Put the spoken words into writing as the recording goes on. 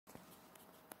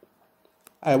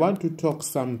I want to talk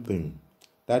something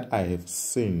that I have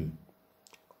seen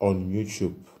on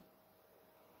YouTube.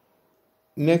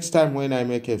 Next time when I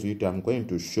make a video, I'm going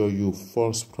to show you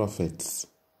false prophets,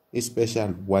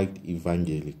 especially white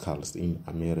evangelicals in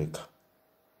America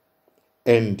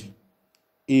and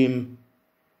in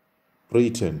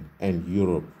Britain and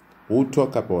Europe, who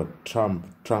talk about Trump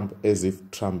as if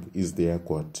Trump is their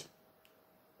God.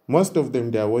 Most of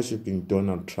them, they are worshipping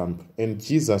Donald Trump, and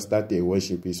Jesus that they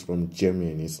worship is from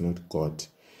Germa and is not God.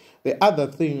 The other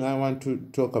thing I want to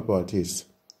talk about is,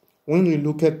 when you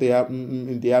look at their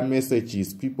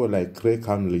messages, people like Greg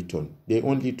Hamilton, they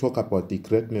only talk about the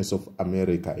greatness of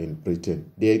America and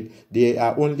Britain. They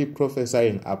are only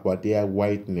prophesying about their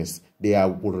whiteness. They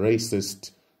are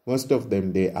racist. Most of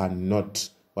them, they are not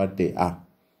what they are.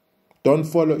 Don't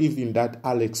follow even that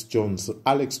Alex Jones.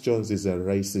 Alex Jones is a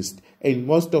racist. And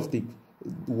most of the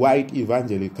white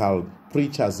evangelical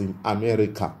preachers in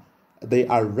America, they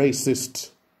are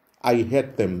racist. I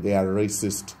hate them. They are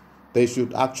racist. They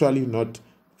should actually not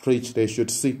preach. They should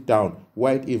sit down.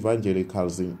 White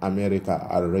evangelicals in America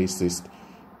are racist.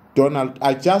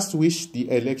 I just wish the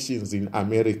elections in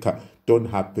America don't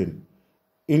happen.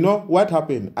 You know what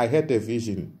happened? I had a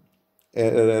vision,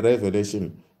 a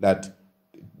revelation that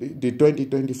the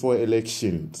 2024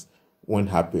 elections won't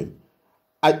happen.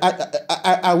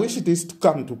 I wish this to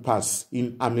come to pass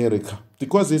in America,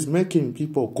 because it's making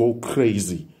people go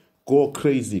crazy. Go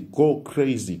crazy, go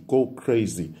crazy, go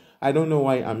crazy. I don't know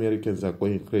why Americans are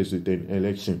going crazy with an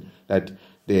election that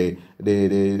they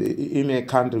in a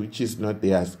country which is not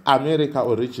theirs. America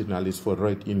originally is for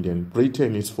Red Indian.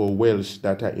 Britain is for Welsh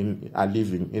that are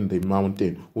living in the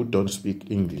mountain who don't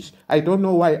speak English. I don't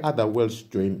know why other Welsh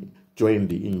joined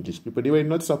the English people. They were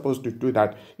not supposed to do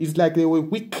that. It's like they were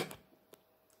weak.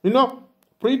 You know,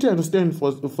 Britain stands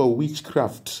for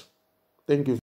witchcraft. Thank you.